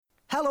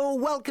Hello,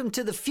 welcome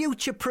to the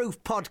Future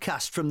Proof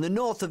podcast from the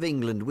north of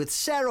England with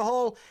Sarah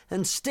Hall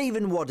and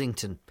Stephen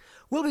Waddington.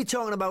 We'll be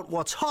talking about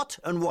what's hot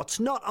and what's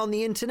not on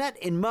the internet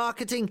in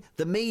marketing,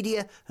 the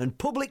media and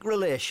public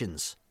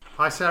relations.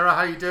 Hi Sarah,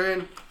 how are you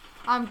doing?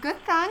 I'm good,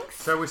 thanks.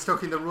 So we're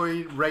stuck in the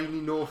rainy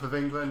north of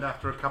England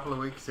after a couple of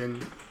weeks in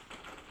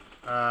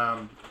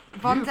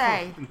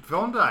Vendée,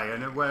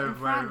 and where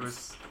it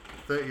was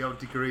 30 odd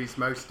degrees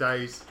most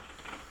days.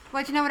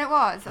 Well, do you know what it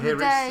was?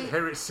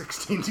 Here it's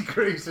 16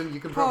 degrees and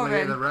you can probably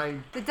hear the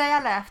rain. The day I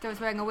left, I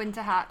was wearing a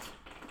winter hat,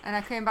 and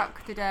I came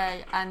back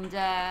today and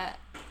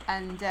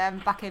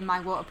back in my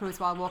waterproofs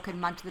while walking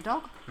Madge the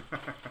dog.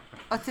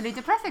 Utterly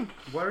depressing.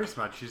 Where is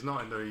Madge? She's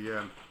not in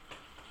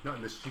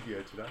the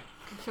studio today.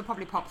 She'll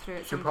probably pop through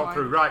at some point. She'll pop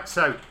through, right.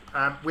 So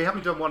we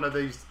haven't done one of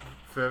these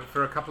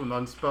for a couple of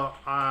months, but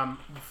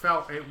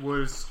felt it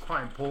was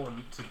quite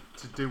important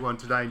to do one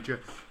today and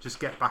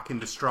just get back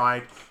into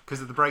stride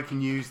because of the breaking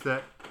news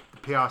that the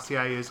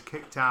PRCA has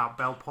kicked out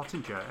Bell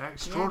Pottinger.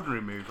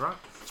 Extraordinary move, right?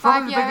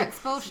 5-year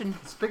expulsion.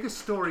 It's the biggest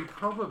story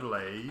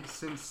probably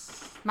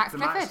since Max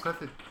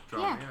Clifford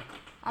drama. Yeah.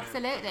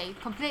 Absolutely.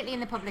 Completely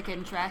in the public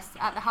interest.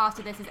 At the heart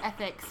of this is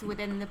ethics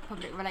within the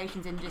public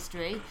relations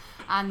industry.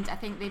 And I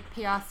think the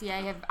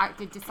PRCA have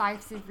acted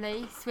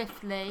decisively,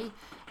 swiftly,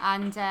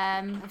 and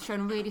have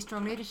shown really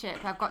strong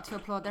leadership. I've got to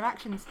applaud their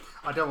actions.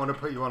 I don't want to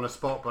put you on a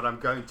spot, but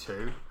I'm going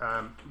to.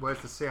 Where's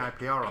the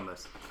CIPR on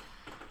this?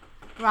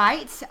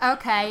 Right,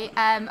 okay.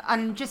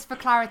 And just for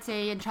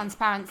clarity and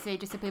transparency,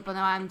 just so people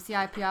know, I'm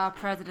CIPR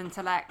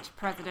President-elect,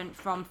 President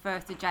from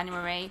 1st of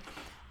January.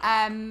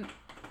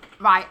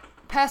 Right.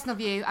 Personal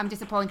view, I'm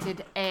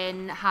disappointed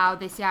in how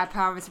the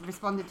CIPR has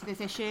responded to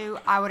this issue.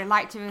 I would have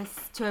liked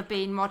to have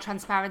been more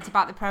transparent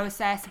about the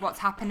process, what's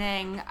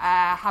happening,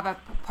 have a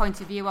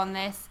point of view on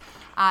this.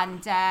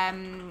 And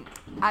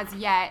as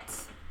yet,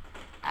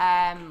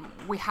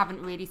 we haven't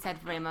really said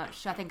very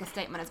much. I think a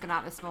statement has gone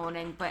out this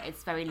morning, but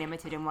it's very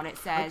limited in what it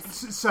says.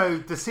 So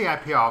the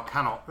CIPR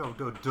cannot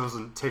or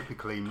doesn't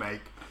typically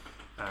make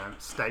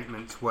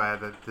statements where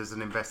there's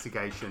an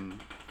investigation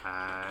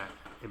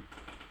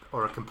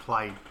or a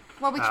complaint.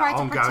 Well, we try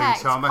to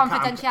protect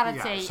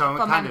confidentiality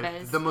for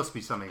members. There must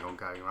be something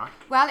ongoing, right?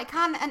 Well, it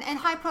can, and in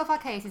high-profile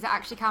cases, it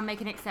actually can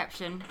make an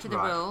exception to the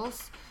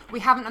rules. We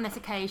haven't on this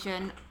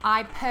occasion.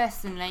 I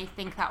personally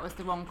think that was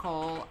the wrong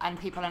call, and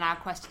people are now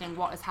questioning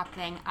what is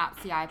happening at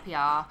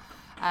CIPR.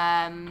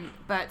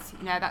 But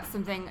that's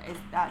something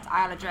that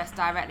I'll address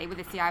directly with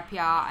the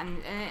CIPR,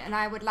 and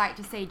I would like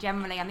to see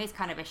generally on these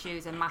kind of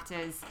issues and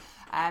matters.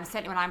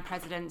 Certainly when I'm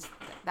president,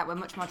 that we're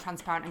much more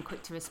transparent and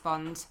quick to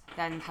respond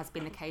than has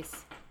been the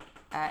case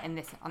on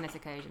this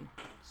occasion.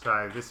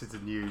 So this is the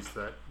news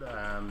that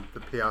the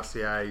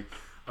PRCA,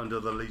 under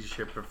the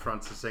leadership of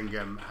Francis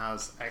Ingham,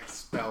 has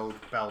expelled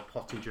Bell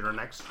Pottinger, an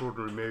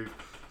extraordinary move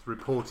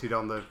reported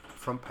on the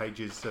front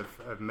pages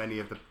of many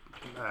of the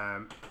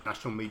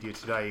national media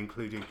today,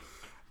 including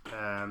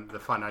the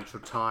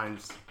Financial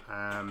Times.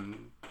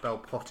 Bell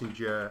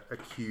Pottinger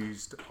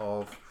accused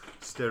of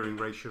stirring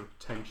racial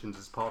tensions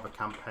as part of a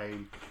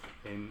campaign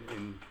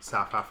in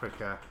South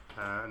Africa.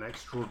 An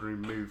extraordinary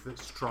move that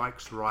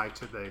strikes right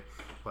at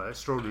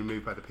extraordinary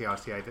move by the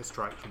PRCA that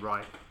strikes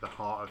right at the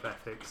heart of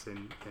ethics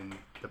in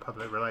the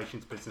public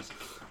relations business.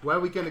 Where are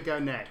we going to go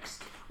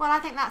next? Well, I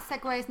think that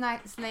segues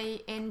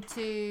nicely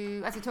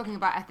into, as we're talking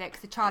about ethics,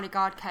 the Charlie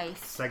Gard case.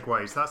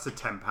 Segues, that's a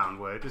 £10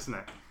 word, isn't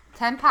it?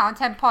 £10,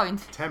 10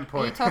 point. 10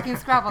 point. Are you talking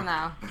Scrabble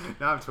now?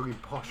 Now I'm talking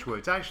posh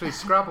words. Actually,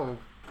 Scrabble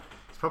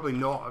is probably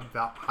not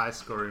that high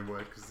scoring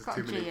word because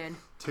there's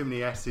too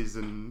many S's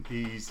and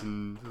E's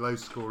and low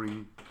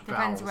scoring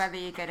vowels. Depends whether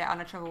you get it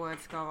on a trouble word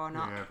score or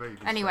not. Yeah, but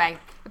anyway,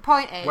 the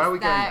point is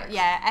that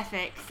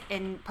ethics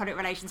in public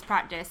relations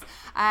practice.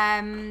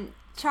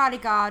 Charlie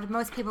Gard,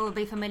 most people will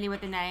be familiar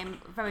with the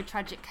name. Very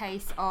tragic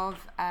case of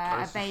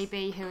a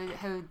baby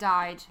who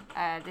died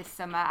this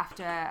summer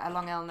after a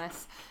long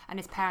illness, and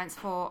his parents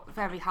fought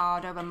very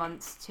hard over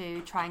months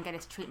to try and get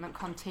his treatment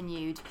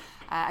continued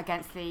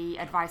against the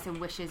advice and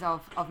wishes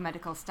of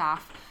medical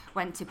staff.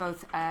 Went to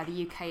both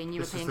the UK and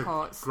European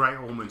courts. Great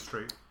Ormond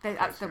Street.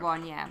 That's the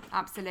one, yeah,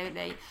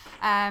 absolutely.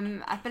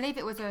 I believe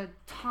it was a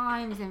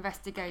Times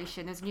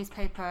investigation. There's a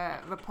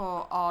newspaper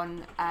report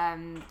on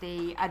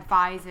the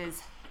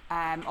advisors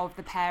of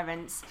the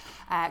parents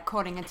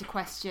calling into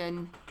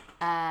question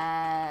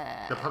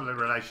the public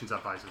relations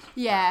advisors.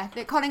 Yeah,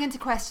 they're calling into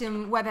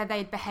question whether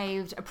they'd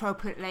behaved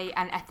appropriately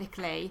and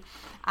ethically,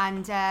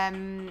 and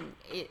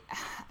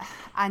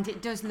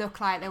it does look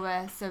like there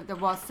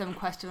was some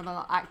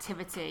questionable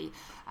activity.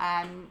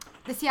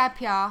 The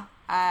CIPR.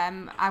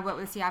 I work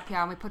with the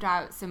CIPR and we put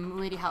out some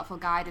really helpful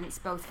guidance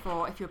both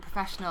for if you're a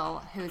professional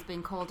who's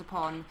been called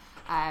upon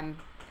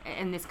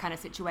in this kind of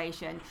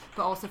situation,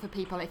 but also for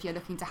people if you're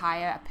looking to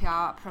hire a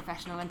PR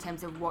professional in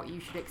terms of what you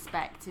should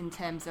expect in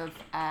terms of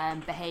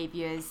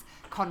behaviours,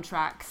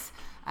 contracts,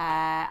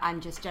 and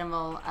just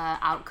general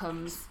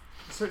outcomes.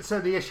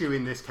 So the issue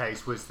in this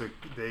case was the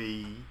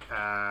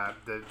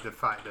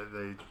fact that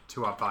the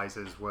two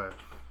advisors were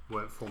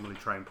weren't formally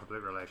trained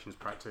public relations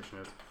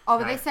practitioners.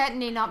 Oh, they're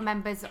certainly not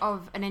members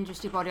of an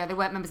industry body, or they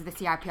weren't members of the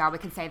CIPR. We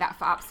can say that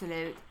for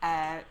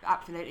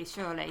absolutely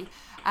surely.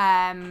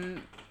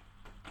 And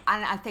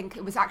I think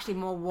it was actually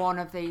more one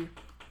of the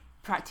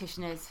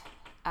practitioners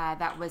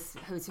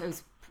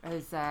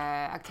whose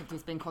activity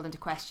was being called into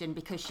question,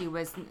 because she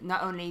was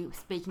not only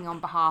speaking on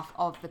behalf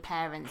of the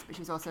parents, but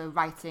she was also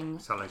selling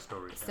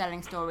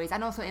stories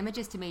and also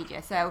images to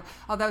media. So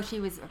although she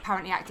was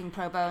apparently acting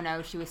pro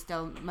bono, she was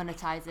still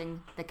monetising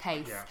the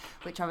case,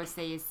 which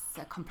obviously is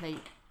a complete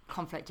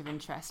conflict of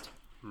interest.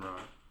 Right.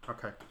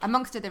 Okay.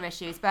 Amongst other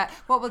issues. But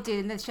what we'll do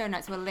in the show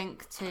notes, we'll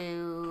link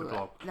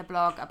to the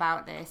blog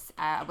about this,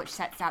 which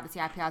sets out the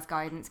CIPR's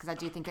guidance, because I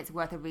do think it's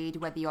worth a read,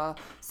 whether you're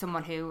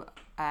someone who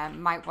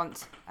might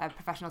want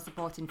professional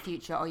support in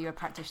future, or you're a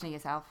practitioner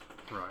yourself.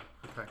 Right.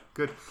 Okay.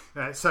 Good.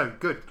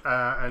 Good.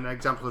 An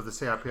example of the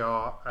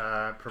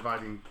CIPR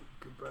providing.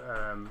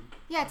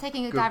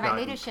 Taking a direct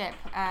leadership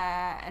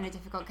in a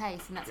difficult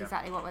case, and that's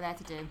exactly what we're there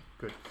to do.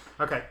 Good.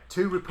 Okay.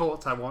 2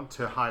 reports I want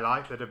to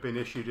highlight that have been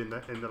issued in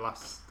the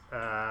last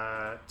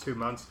 2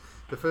 months.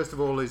 The first of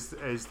all is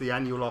the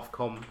annual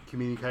Ofcom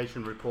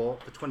communication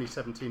report. The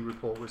 2017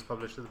 report was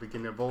published at the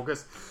beginning of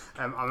August.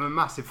 I'm a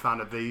massive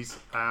fan of these.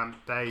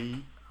 They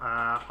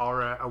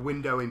are a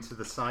window into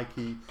the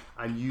psyche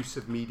and use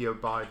of media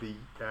by the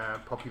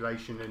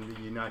population in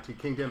the United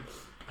Kingdom,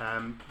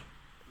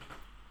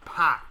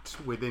 packed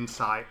with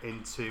insight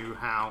into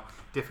how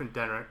different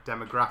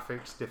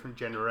demographics, different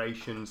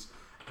generations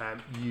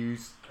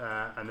use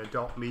and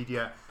adopt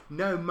media.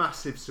 No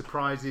massive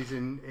surprises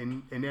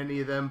in any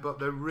of them, but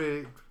they're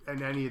really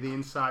in any of the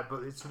insight.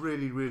 But it's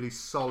really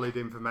solid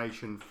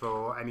information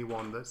for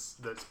anyone that's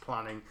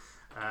planning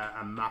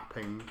and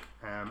mapping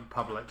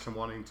publics and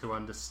wanting to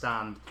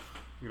understand,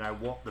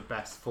 what the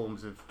best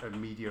forms of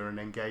media and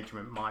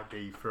engagement might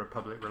be for a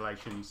public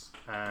relations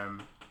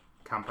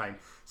campaign.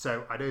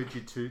 So I'd urge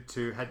you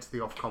to head to the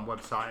Ofcom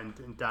website and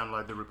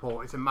download the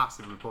report. It's a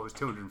massive report. It's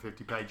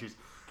 250 pages.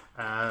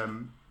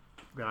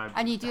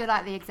 And you do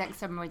like the exec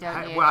summary,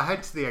 don't you? Well,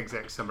 head to the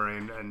exec summary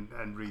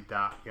and read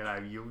that.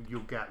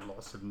 You'll get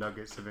lots of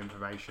nuggets of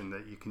information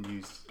that you can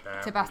use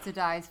to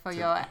bastardise for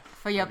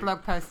your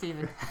blog post,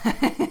 Stephen.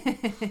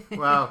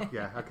 Well,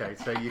 yeah, okay.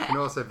 So you can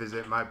also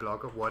visit my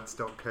blog at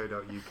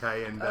wads.co.uk,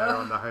 and there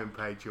on the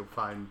homepage you'll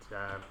find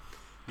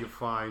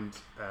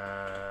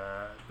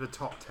the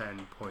top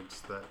 10 points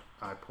that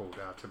I pulled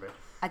out of it.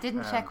 I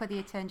didn't check whether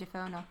you turned your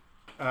phone off.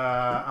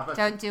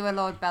 Don't do a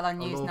Lord Bell on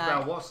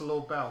Newsnight. What's a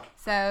Lord Bell?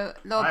 So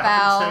Lord I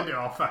Bell haven't turned it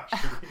off,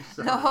 actually.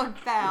 So. Lord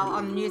Bell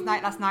on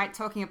Newsnight last night,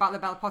 talking about the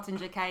Bell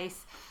Pottinger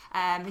case.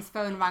 His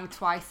phone rang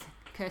twice.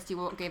 Kirsty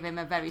Walk gave him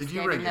a very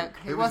scary look.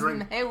 It wasn't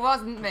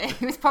me.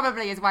 It was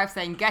probably his wife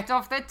saying, "Get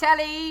off the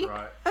telly."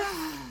 Right.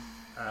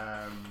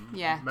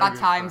 Bad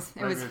times.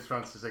 It was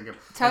Francis Ingham.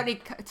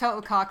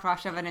 Total car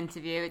crash of an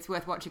interview. It's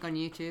worth watching on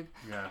YouTube.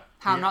 Yeah.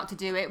 How not to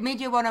do it.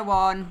 Media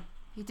 101.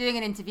 You're doing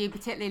an interview,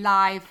 particularly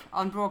live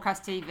on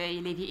broadcast TV.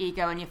 You leave your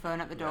ego and your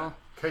phone at the door.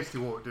 Kirsty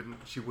Walk didn't.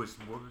 She was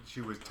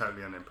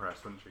totally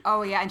unimpressed, wasn't she?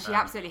 Oh yeah, and she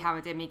absolutely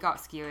hammered him. He got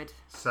skewered.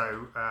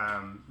 So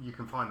you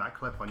can find that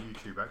clip on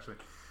YouTube actually,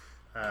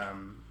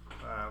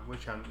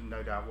 which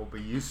no doubt will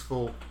be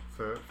useful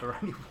for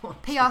anyone.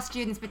 PR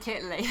students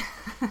particularly.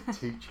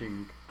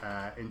 Teaching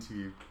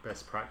interview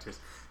best practice.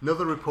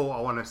 Another report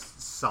I want to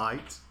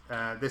cite.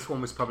 This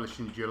one was published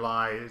in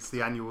July. It's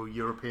the annual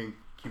European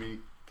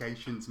Communications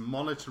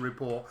Monitor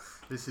Report.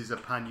 This is a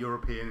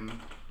pan-European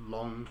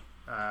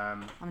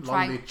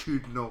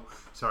longitudinal.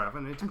 Sorry, I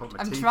need to put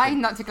my teeth. I'm trying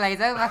not to glaze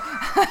over.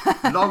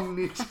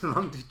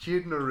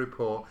 Longitudinal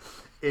report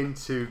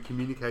into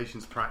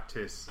communications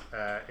practice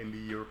in the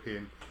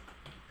European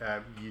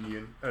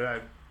Union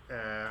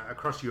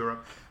across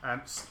Europe.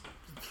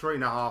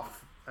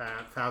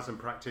 3,500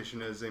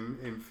 practitioners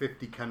in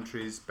 50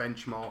 countries,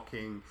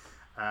 benchmarking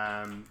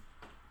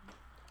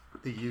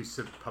the use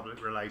of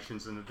public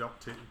relations and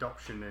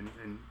adoption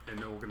in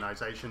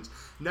organisations.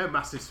 No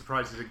massive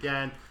surprises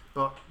again,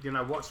 but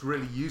what's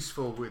really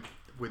useful with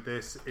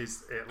this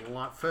is it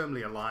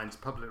firmly aligns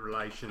public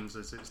relations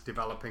as it's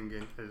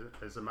developing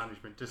as a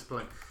management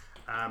discipline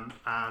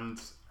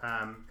and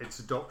its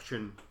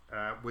adoption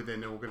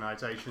within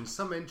organisations.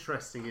 Some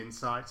interesting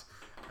insights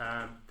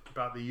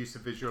about the use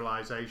of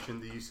visualisation,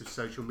 the use of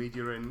social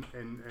media in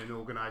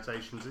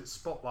organisations. It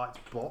spotlights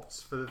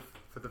bots for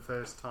the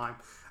first time.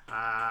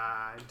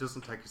 It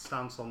doesn't take a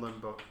stance on them,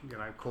 but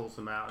calls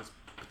them out as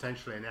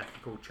potentially an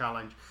ethical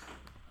challenge,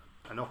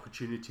 an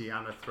opportunity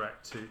and a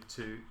threat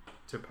to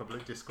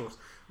public discourse.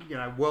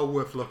 Well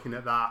worth looking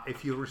at that.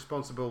 If you're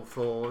responsible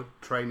for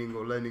training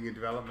or learning and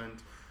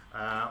development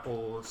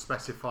or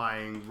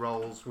specifying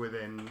roles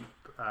within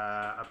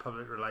a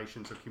public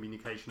relations or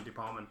communication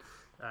department,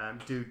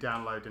 do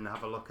download and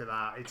have a look at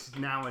that. It's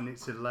now in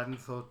its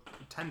 10th or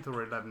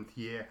 11th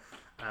year.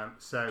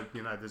 So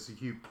there's a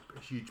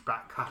huge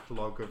back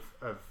catalogue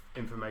of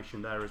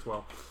information there as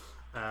well.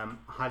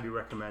 Highly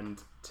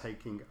recommend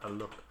taking a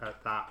look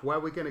at that. Where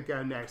we're going to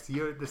go next, the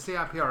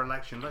CIPR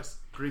election. Let's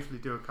briefly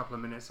do a couple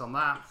of minutes on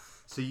that.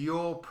 So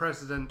you're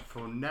president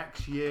for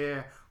next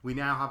year. We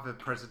now have a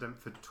president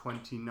for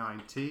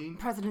 2019.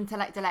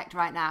 President-elect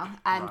right now.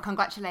 And Right.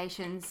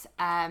 Congratulations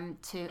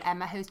to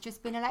Emma, who's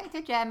just been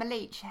elected. Yeah, Emma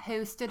Leach,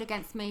 who stood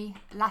against me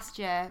last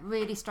year.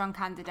 Really strong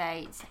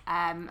candidate.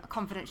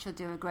 Confident she'll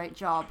do a great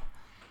job.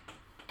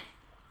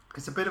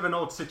 It's a bit of an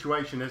odd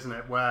situation, isn't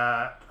it,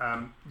 where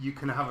you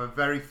can have a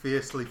very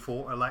fiercely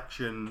fought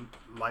election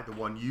like the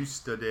one you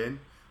stood in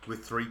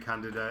with 3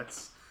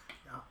 candidates,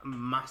 a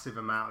massive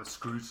amount of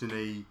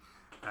scrutiny,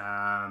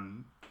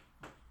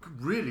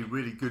 really,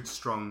 really good,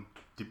 strong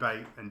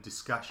debate and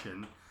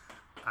discussion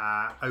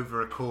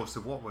over a course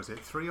of, what was it,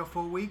 3 or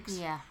 4 weeks?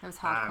 Yeah, it was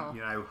hardcore. You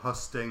know,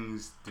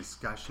 hustings,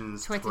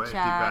 discussions, Twitter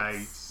chats,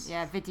 debates,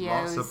 yeah,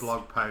 videos. lots of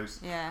blog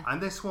posts. Yeah.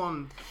 And this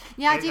one...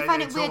 Yeah, I do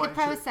find it it's weird, the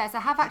almost- process. I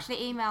have actually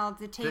emailed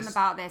the team This-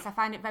 about this. I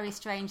find it very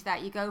strange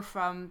that you go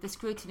from the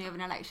scrutiny of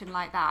an election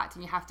like that,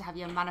 and you have to have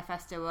your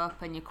manifesto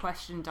up, and you're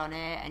questioned on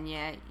it, and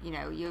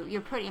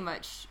you're pretty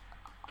much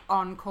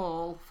on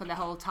call for the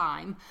whole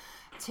time,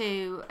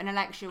 to an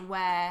election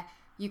where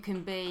you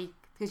can be,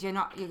 because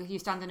you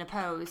stand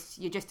unopposed,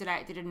 you're just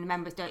elected, and the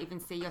members don't even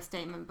see your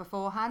statement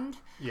beforehand.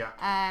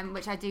 Yeah.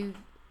 Which I do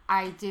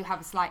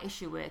have a slight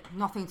issue with.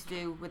 Nothing to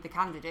do with the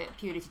candidate,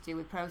 purely to do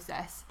with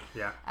process.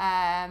 Yeah.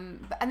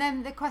 And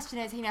then the question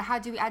is, how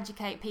do we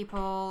educate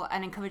people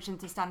and encourage them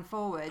to stand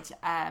forward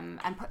and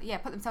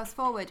put themselves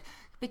forward?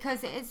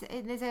 Because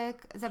there's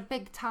a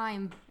big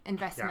time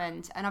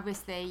investment, and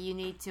obviously you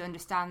need to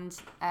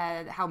understand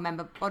how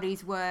member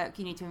bodies work.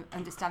 You need to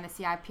understand the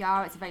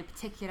CIPR. It's a very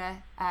particular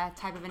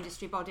type of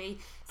industry body,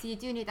 so you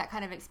do need that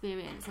kind of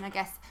experience. And I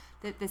guess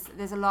that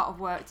there's a lot of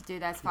work to do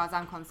there, as far as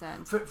I'm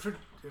concerned.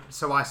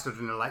 So I stood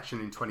an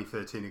election in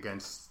 2013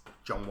 against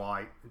John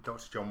White,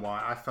 Dr. John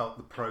White. I felt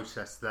the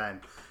process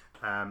then.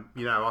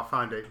 I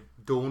find it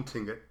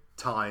daunting at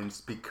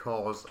times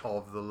because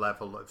of the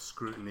level of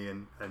scrutiny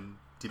and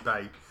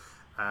debate,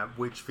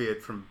 which veered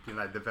from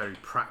the very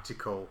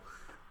practical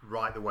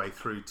right the way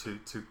through to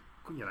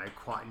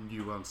quite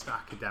nuanced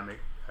academic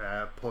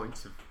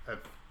points of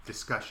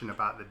discussion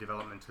about the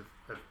development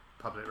of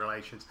public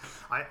relations.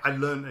 I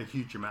learned a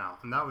huge amount,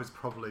 and that was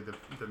probably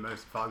the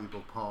most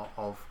valuable part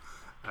of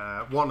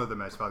one of the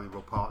most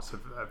valuable parts of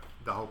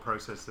the whole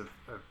process of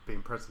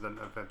being president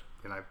of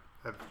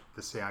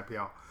the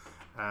CIPR.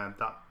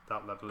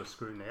 That level of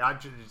scrutiny.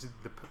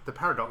 The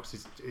paradox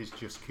is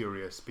just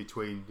curious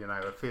between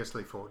a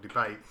fiercely fought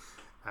debate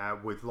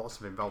with lots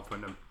of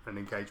involvement and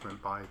engagement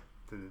by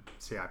the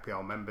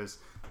CIPR members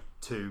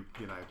to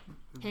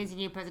Here's the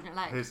new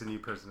president-elect. Here's the new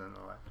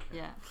president-elect.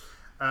 Yeah.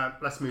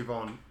 Let's move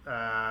on.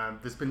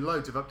 There's been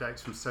loads of updates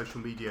from social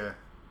media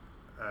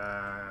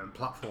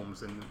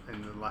platforms in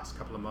the last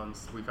couple of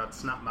months. We've had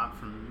SnapMap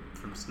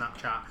from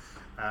Snapchat.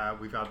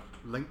 We've had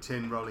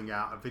LinkedIn rolling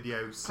out a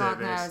video service. God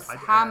knows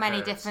how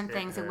many different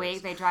things a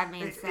week. They drive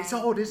me insane. It's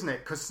odd, isn't it?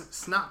 Because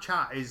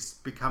Snapchat is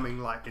becoming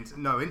like...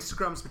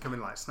 Instagram's becoming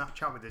like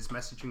Snapchat with its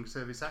messaging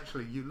service.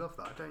 Actually, you love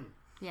that, don't you?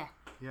 Yeah.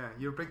 Yeah,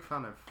 you're a big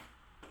fan of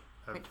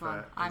Which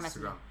one?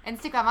 Instagram.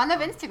 Instagram. I love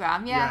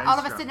Instagram. Yeah. All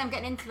of a Instagram. sudden, I'm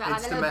getting into it.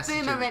 It's Like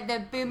the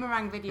the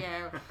boomerang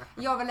video.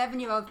 You're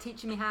 11-year-old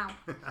teaching me how.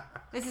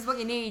 This is what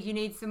you need. You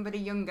need somebody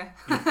younger.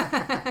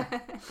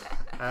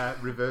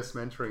 Reverse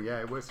mentoring. Yeah,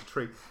 it works a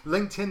treat.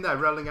 LinkedIn, though,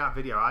 rolling out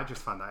video. I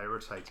just find that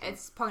irritating.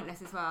 It's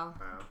pointless as well.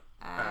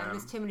 Wow.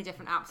 There's too many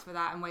different apps for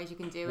that and ways you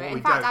can do What it. we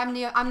In fact,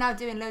 don't- I'm now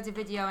doing loads of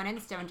video on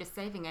Insta and just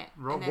saving it.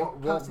 And then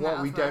posting that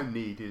What we elsewhere. don't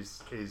need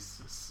is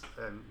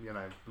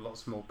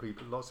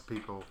lots of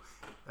people,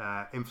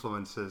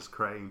 influencers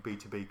creating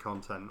B2B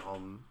content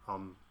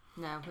on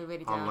No, we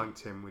really on don't.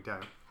 LinkedIn. We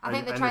don't. I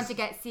think they're trying to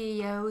get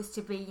CEOs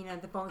to be,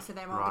 the boss of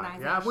their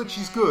organisation. Yeah, which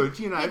is good.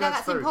 Yeah,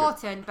 that's very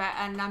important.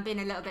 And I'm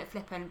being a little bit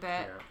flippant,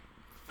 but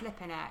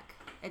flipping heck.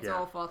 It's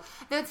awful.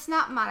 The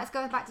SnapMat, let's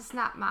go back to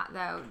SnapMat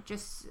though,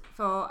 just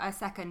for a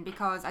second,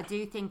 because I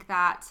do think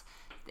that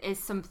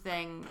is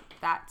something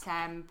that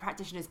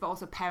practitioners but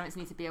also parents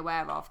need to be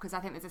aware of, because I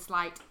think there's a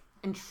slight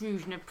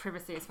intrusion of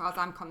privacy as far as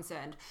I'm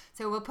concerned.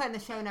 So we'll put in the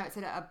show notes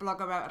a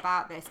blogger wrote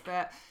about this,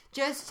 but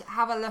just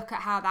have a look at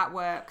how that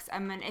works. I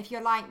mean, if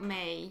you're like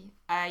me,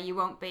 you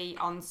won't be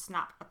on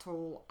Snap at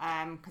all,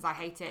 because I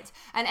hate it.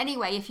 And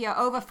anyway, if you're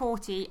over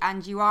 40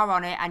 and you are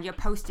on it and you're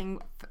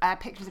posting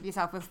pictures of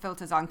yourself with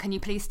filters on, can you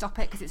please stop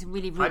it, because it's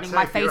really ruining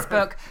my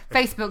Facebook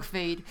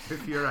feed.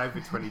 If you're over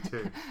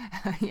 22.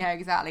 Yeah,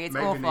 exactly. It's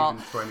maybe awful.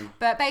 Even 20.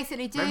 But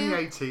basically, Maybe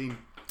 18.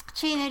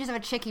 Teenagers are a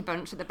tricky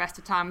bunch at the best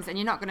of times, and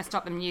you're not going to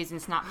stop them using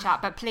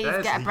Snapchat, but please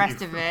There's get the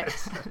abreast of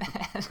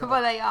it.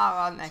 Well, they are,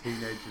 aren't they?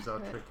 Teenagers are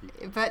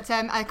tricky. But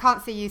I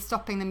can't see you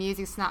stopping them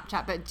using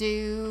Snapchat, but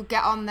do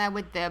get on there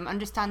with them,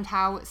 understand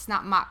how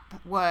SnapMap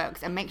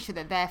works, and make sure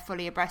that they're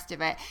fully abreast of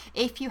it.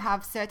 If you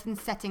have certain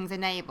settings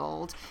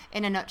enabled,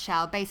 in a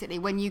nutshell, basically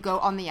when you go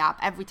on the app,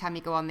 every time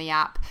you go on the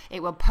app,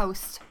 it will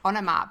post on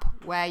a map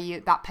where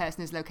that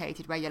person is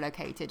located, where you're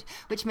located,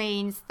 which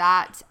means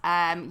that,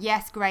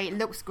 yes, great,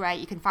 looks great,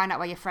 you can find find out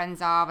where your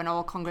friends are and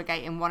all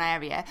congregate in one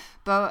area.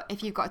 But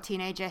if you've got a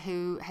teenager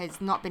who has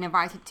not been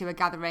invited to a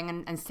gathering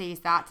and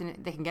sees that,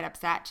 and they can get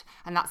upset,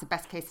 and that's the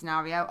best case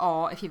scenario.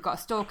 Or if you've got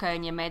a stalker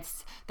in your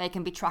midst, they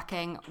can be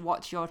tracking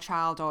what your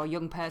child or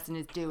young person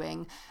is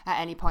doing at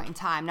any point in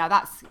time. Now,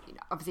 that's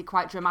obviously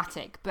quite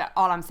dramatic, but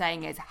all I'm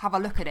saying is have a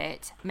look at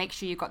it, make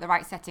sure you've got the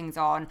right settings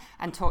on,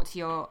 and talk to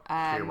your...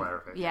 be aware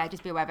of it. Yeah,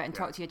 just be aware of it and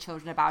talk to your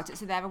children about it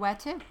so they're aware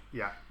too.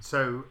 Yeah,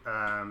 so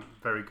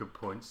very good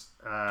points.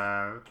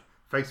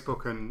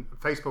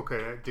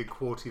 Facebook did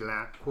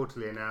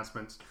quarterly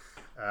announcements.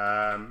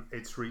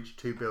 It's reached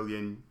 2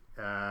 billion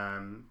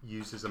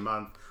users a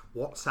month.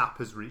 WhatsApp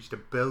has reached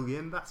 1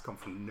 billion. That's gone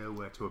from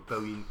nowhere to 1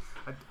 billion.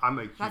 I'm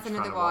a huge That's fan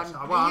another of one.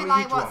 WhatsApp. Well, I'm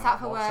like a huge WhatsApp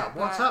for WhatsApp.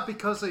 work, WhatsApp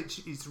because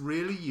it's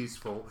really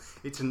useful.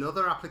 It's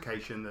another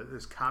application that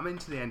has come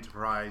into the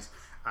enterprise,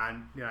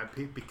 and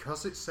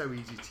because it's so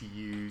easy to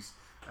use,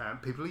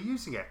 people are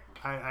using it.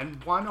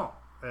 And why not?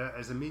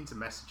 As a means of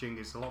messaging,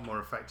 it's a lot more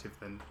effective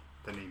than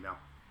email.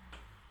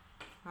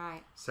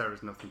 Right.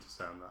 Sarah's nothing to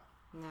say on that.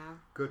 No.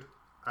 Good.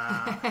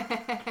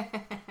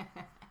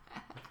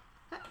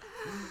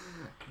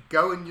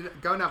 Go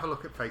and have a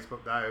look at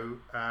Facebook though,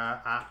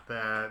 at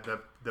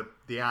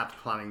the ad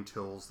planning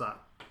tools that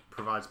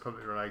provides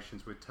public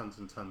relations with tons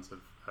and tons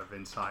of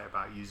insight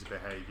about user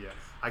behaviour.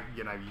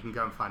 You can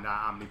go and find out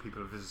how many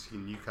people are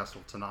visiting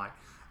Newcastle tonight,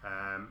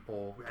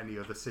 or any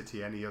other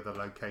city, any other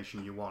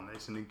location you want.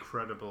 It's an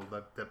incredible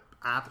the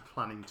ad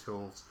planning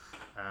tools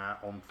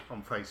on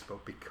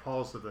Facebook,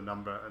 because of the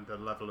number and the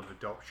level of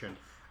adoption,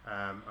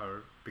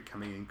 are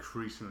becoming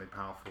increasingly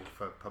powerful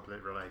for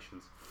public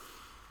relations.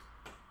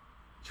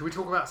 Should we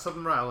talk about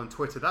Southern Rail and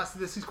Twitter?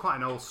 This is quite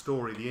an old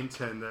story. The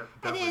intern that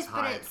it was is,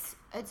 hired.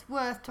 but it's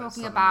worth talking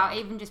Southern about, Rail.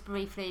 even just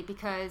briefly,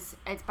 because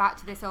it's back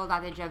to this old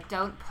adage of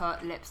don't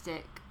put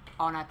lipstick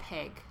on a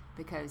pig,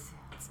 because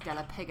it's still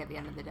a pig at the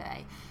end of the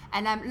day.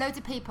 And loads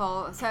of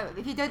people, so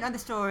if you don't know the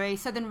story,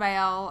 Southern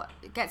Rail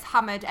gets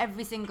hammered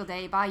every single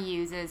day by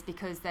users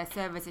because their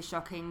service is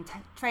shocking.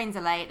 Trains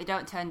are late, they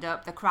don't turn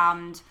up, they're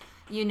crammed,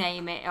 you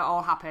name it, it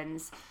all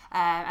happens.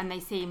 And they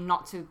seem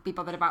not to be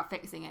bothered about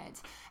fixing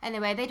it.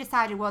 Anyway, they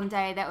decided one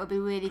day that it would be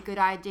a really good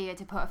idea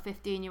to put a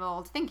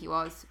 15-year-old, I think he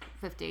was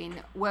 15,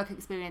 work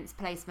experience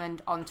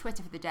placement on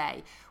Twitter for the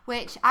day,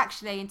 which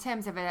actually, in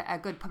terms of a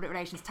good public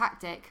relations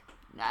tactic,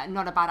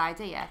 not a bad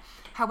idea.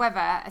 However,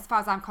 as far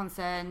as I'm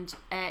concerned,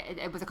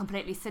 it was a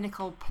completely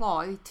cynical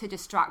ploy to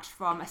distract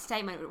from a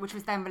statement which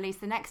was then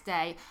released the next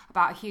day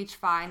about a huge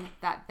fine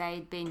that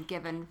they'd been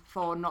given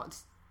for not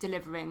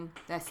delivering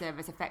their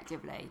service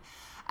effectively.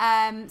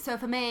 So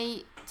for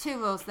me, 2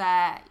 rules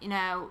there.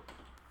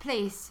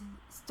 Please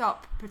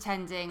stop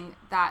pretending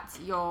that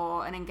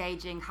you're an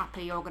engaging,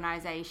 happy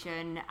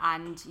organisation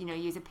and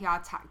use a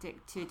PR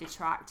tactic to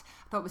detract.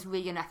 I thought it was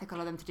really unethical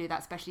of them to do that,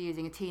 especially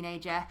using a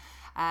teenager.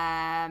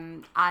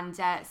 And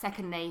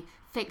secondly,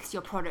 fix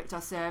your product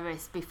or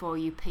service before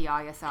you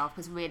PR yourself,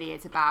 because really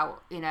it's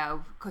about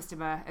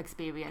customer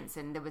experience,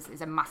 and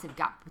there's a massive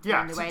gap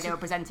between the way they were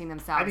presenting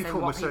themselves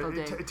and what people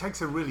do. It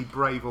takes a really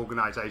brave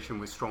organisation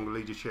with strong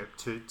leadership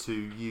to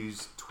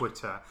use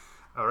Twitter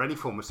or any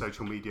form of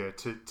social media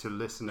to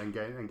listen and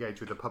engage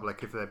with the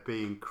public if they're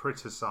being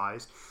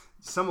criticised.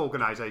 Some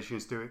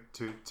organisations do it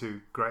to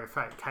great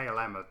effect.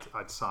 KLM,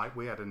 I'd cite,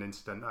 we had an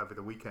incident over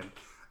the weekend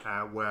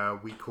where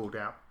we called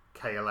out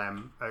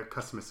KLM, a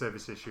customer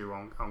service issue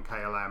on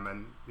KLM,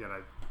 and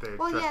they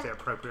addressed it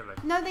appropriately.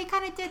 No, they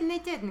kind of did and they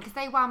didn't, because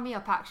they wound me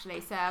up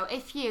actually. So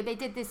they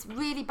did this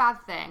really bad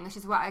thing, which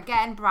is what,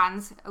 again,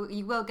 brands,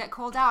 you will get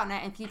called out on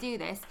it if you do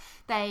this.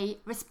 They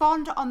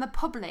respond on the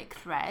public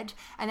thread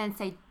and then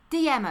say,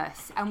 DM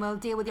us and we'll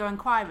deal with your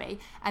inquiry,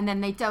 and then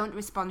they don't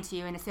respond to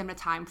you in a similar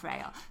time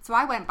frame. So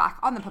I went back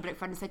on the public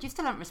thread and said, you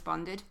still haven't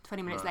responded.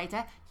 20 minutes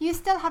later, you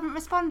still haven't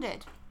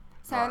responded.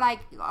 So,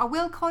 I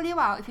will call you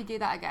out if you do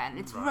that again.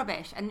 It's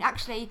rubbish. And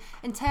actually,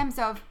 in terms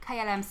of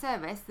KLM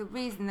service, the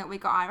reason that we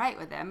got irate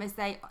with them is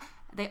they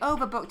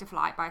overbooked a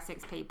flight by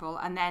 6 people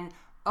and then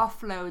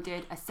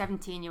offloaded a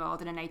 17-year-old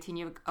and an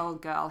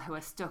 18-year-old girl who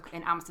are stuck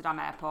in Amsterdam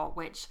airport,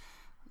 which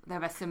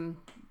there are some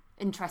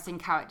interesting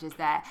characters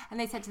there. And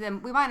they said to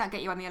them, we might not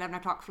get you on the 11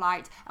 o'clock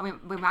flight, and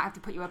we might have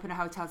to put you up in a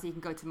hotel so you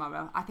can go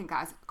tomorrow. I think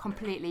that is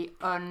completely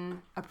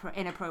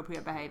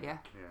inappropriate behaviour.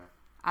 Yeah.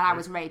 And I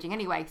was raging.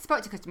 Anyway,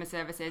 spoke to customer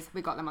services.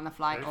 We got them on the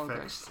flight. All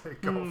good.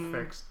 It got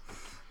fixed.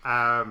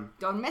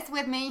 Don't mess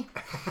with me.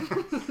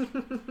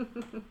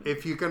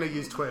 If you're going to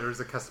use Twitter as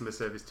a customer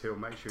service tool,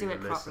 make sure you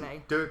listen.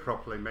 Properly. Do it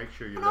properly. Make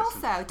sure you and listen.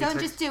 And also, don't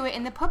just do it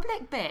in the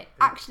public bit.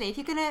 Actually, if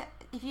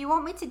you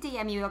want me to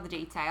DM you all the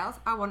details,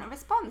 I want a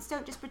response.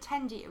 Don't just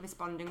pretend you're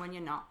responding when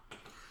you're not.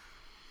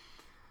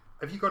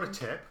 Have you got a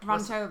tip?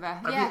 Rant over.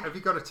 Have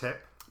you got a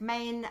tip?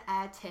 Main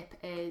tip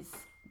is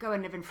go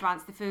and live in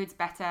France. The food's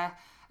better.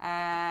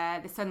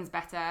 The sun's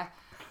better,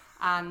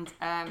 and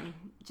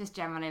just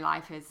generally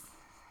life is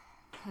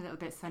a little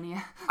bit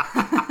sunnier. Is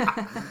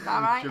that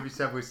right? Should we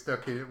say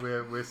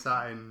we're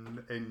sat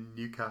in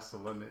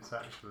Newcastle and it's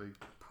actually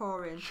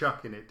Pouring.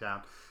 Chucking it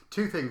down.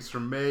 2 things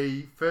from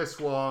me.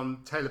 First one,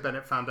 Taylor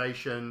Bennett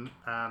Foundation.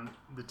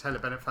 The Taylor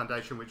Bennett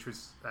Foundation, which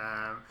was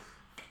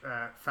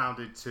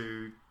founded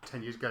 10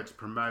 years ago to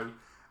promote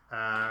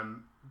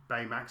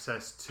BAME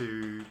access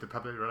to the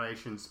public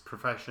relations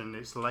profession.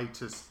 Its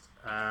latest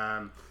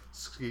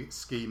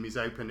scheme is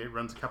open. It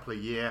runs a couple of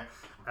years.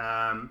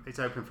 It's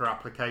open for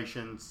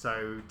applications,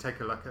 so take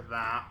a look at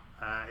that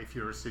if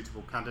you're a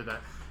suitable candidate.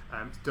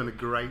 It's done a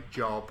great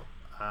job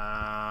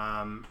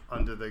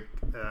under the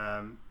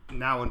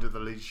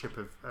leadership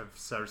of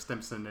Sarah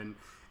Stimson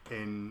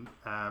in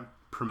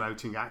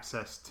promoting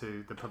access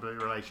to the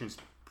public relations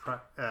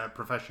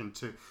profession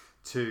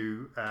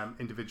to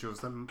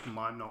individuals that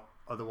might not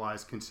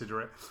otherwise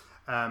consider it.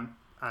 And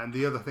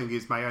the other thing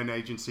is my own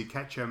agency,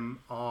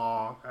 Ketchum,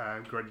 our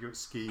graduate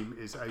scheme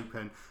is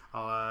open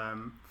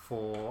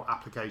for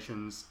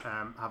applications.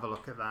 Have a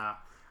look at that.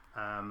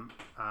 And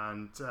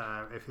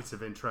if it's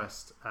of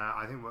interest,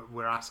 I think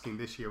we're asking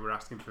this year, we're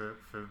asking for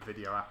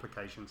video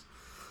applications.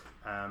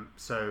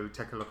 So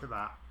take a look at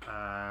that.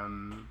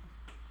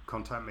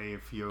 Contact me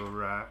if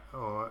you're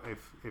or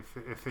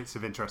if it's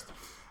of interest.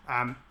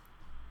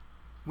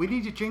 We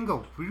need a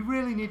jingle. We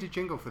really need a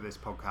jingle for this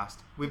podcast.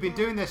 We've been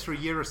doing this for a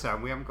year or so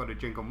and we haven't got a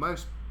jingle.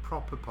 Most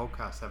proper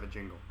podcasts have a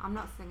jingle. I'm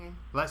not singing.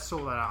 Let's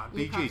sort that out.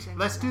 Bee Gees.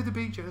 Let's do the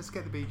Bee Gees. Let's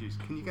get the Bee Gees.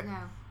 Can you get?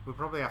 No. We'll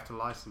probably have to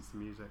license the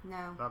music.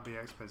 No. That'd be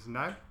expensive.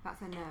 No?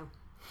 That's a no.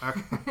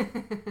 Okay.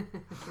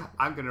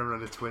 I'm going to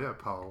run a Twitter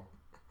poll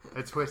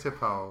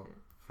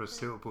for a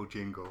suitable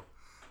jingle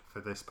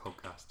for this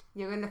podcast.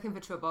 You're looking for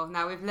trouble.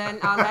 Now we've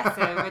learned our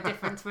lesson with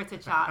different Twitter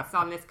chats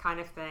on this kind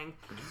of thing.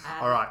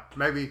 All right,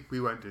 maybe we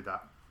won't do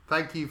that.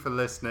 Thank you for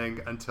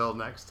listening. Until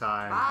next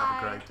time, Bye.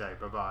 Have a great day.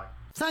 Bye-bye.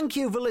 Thank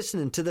you for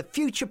listening to the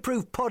Future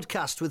Proof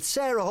podcast with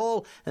Sarah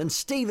Hall and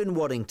Stephen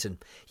Waddington.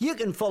 You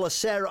can follow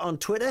Sarah on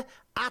Twitter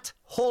at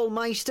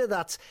Hallmeister,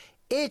 that's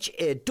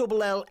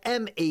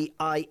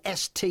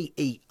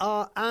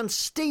HALLMEISTER, and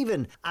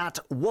Stephen at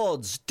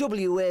Wads,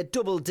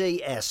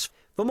 WADDS.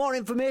 For more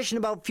information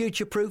about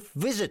Future Proof,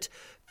 visit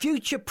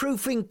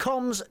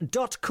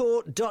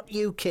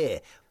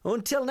futureproofingcoms.co.uk.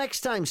 Until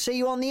next time, see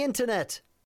you on the internet.